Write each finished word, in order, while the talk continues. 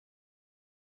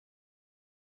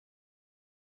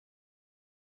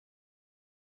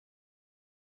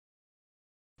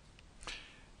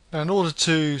Now, in order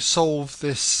to solve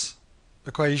this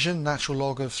equation, natural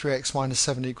log of 3x minus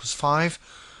 7 equals 5,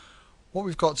 what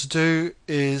we've got to do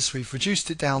is we've reduced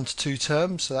it down to two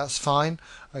terms, so that's fine.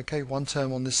 Okay, one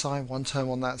term on this side, one term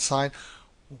on that side.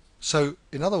 So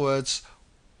in other words,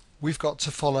 we've got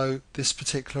to follow this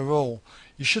particular rule.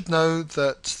 You should know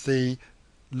that the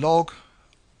log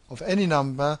of any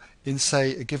number in,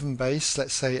 say, a given base,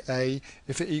 let's say a,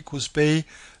 if it equals b,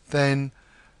 then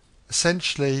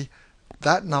essentially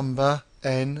that number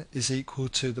n is equal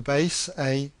to the base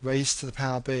a raised to the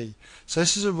power b. So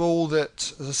this is a rule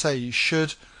that, as I say, you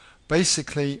should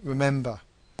basically remember.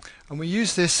 And we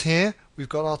use this here. We've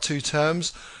got our two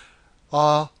terms.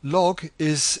 Our log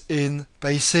is in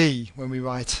base e when we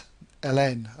write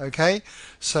ln. Okay,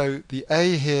 so the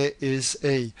a here is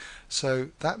e. So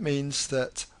that means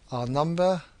that our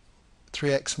number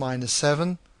 3x minus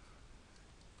 7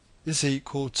 is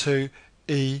equal to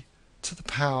e to the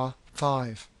power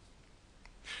 5.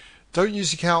 Don't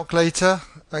use your calculator,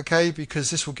 okay,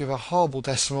 because this will give a horrible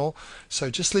decimal, so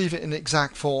just leave it in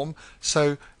exact form.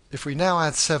 So if we now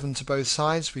add 7 to both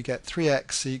sides, we get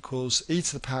 3x equals e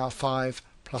to the power 5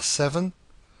 plus 7,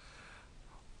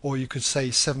 or you could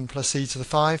say 7 plus e to the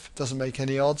 5, doesn't make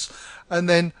any odds, and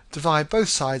then divide both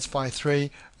sides by 3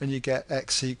 and you get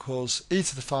x equals e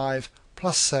to the 5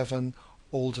 plus 7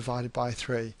 all divided by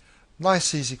 3.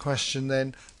 Nice easy question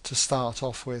then to start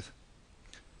off with.